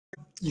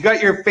you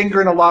got your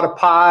finger in a lot of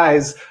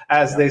pies,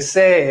 as they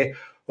say.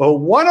 Well,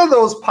 one of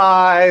those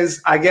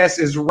pies, I guess,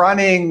 is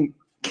running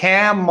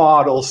cam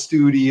model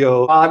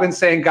studio. I've been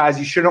saying, guys,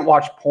 you shouldn't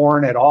watch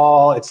porn at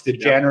all. It's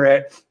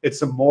degenerate.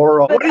 It's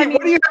immoral. What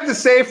do you have to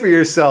say for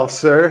yourself,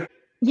 sir?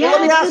 Yeah,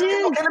 let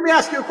me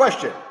ask you a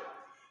question.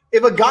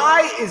 If a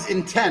guy is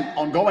intent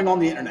on going on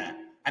the internet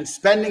and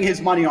spending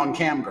his money on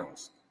cam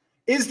girls,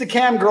 is the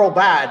cam girl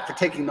bad for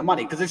taking the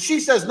money? Because if she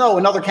says no,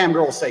 another cam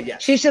girl will say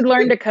yes. She should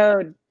learn to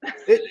code.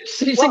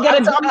 She should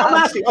get a job. I'm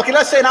asking. Okay,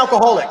 let's say an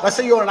alcoholic. Let's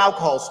say you're in an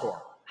alcohol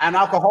store. An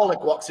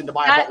alcoholic walks in to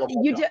buy a bottle of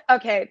vodka.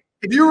 Okay.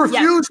 If you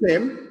refuse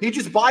him, he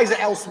just buys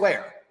it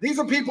elsewhere. These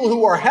are people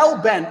who are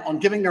hell-bent on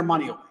giving their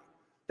money away.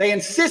 They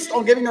insist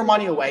on giving their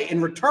money away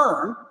in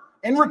return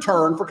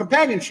for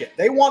companionship.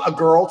 They want a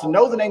girl to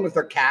know the name of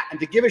their cat and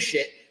to give a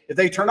shit if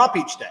they turn up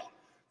each day.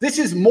 This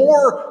is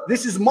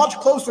much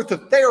closer to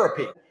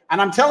therapy.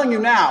 And I'm telling you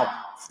now,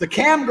 the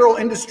cam girl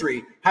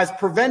industry has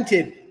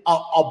prevented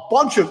a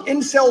bunch of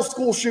incel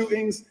school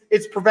shootings.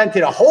 It's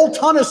prevented a whole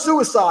ton of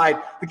suicide.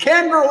 The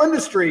cam girl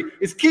industry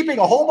is keeping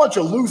a whole bunch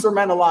of loser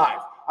men alive.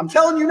 I'm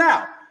telling you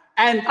now.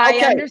 And I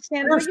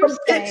understand there's some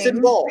tits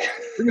involved.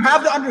 But you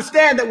have to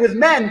understand that with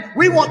men,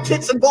 we want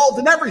tits involved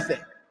in everything.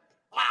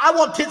 I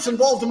want tits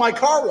involved in my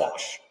car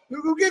wash.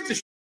 Who gives a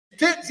shit?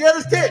 Tits? Yeah,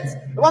 there's tits.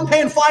 If I'm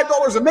paying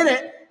 $5 a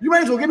minute, you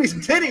might as well give me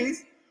some titties.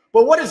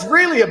 But what it's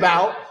really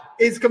about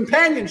is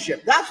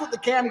companionship. That's what the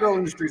cam girl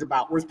industry is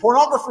about, whereas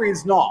pornography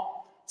is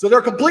not. So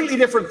they're completely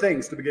different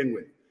things to begin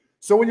with.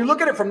 So when you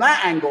look at it from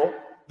that angle,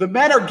 the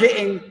men are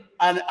getting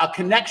a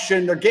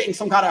connection. They're getting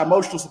some kind of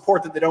emotional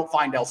support that they don't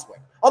find elsewhere.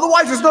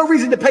 Otherwise, there's no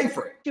reason to pay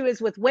for it.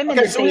 Is with women.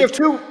 Okay, so we have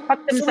two ways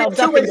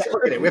to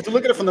look at it. We have to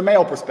look at it from the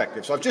male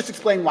perspective. So I've just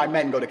explained why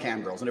men go to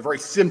cam girls in a very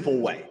simple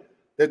way.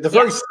 The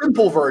very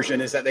simple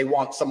version is that they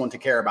want someone to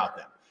care about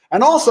them.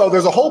 And also,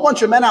 there's a whole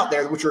bunch of men out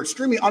there which are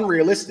extremely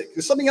unrealistic.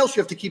 There's something else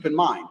you have to keep in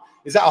mind,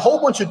 is that a whole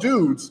bunch of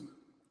dudes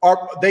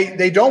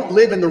they don't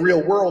live in the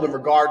real world in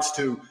regards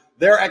to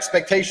their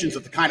expectations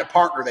of the kind of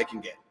partner they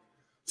can get.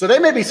 So they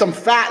may be some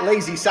fat,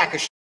 lazy sack of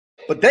shit,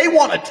 but they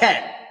want a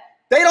 10.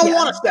 They don't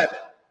want a 7.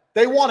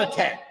 They want a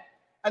 10.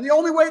 And the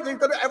only way they're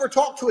going to ever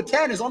talk to a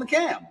 10 is on a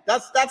cam.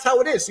 That's how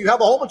it is. So you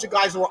have a whole bunch of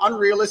guys who are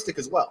unrealistic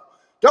as well.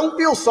 Don't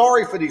feel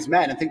sorry for these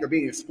men and think they're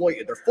being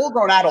exploited. They're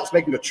full-grown adults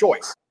making a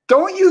choice.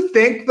 Don't you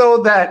think,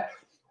 though, that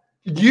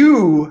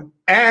you,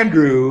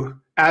 Andrew,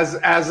 as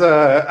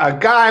a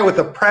guy with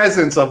a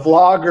presence, a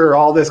vlogger,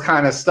 all this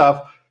kind of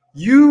stuff,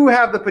 you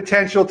have the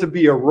potential to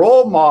be a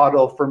role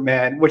model for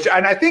men,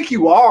 and I think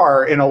you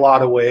are in a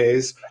lot of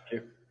ways.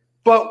 Thank you.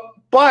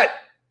 But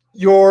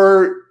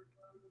you're,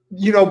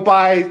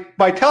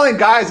 by telling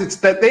guys it's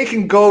that they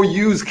can go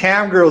use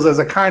cam girls as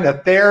a kind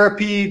of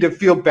therapy to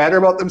feel better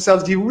about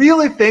themselves. Do you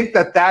really think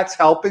that that's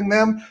helping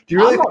them? Do you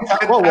really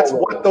think that's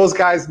what those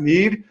guys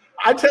need?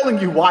 I'm telling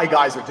you why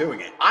guys are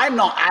doing it. I'm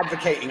not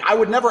advocating. I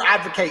would never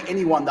advocate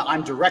anyone that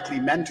I'm directly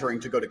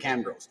mentoring to go to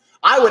cam girls.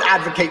 I would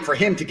advocate for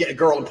him to get a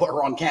girl and put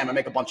her on cam and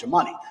make a bunch of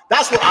money.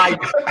 That's what I do.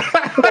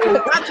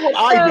 That's what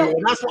I do,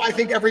 and that's what I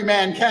think every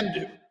man can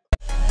do.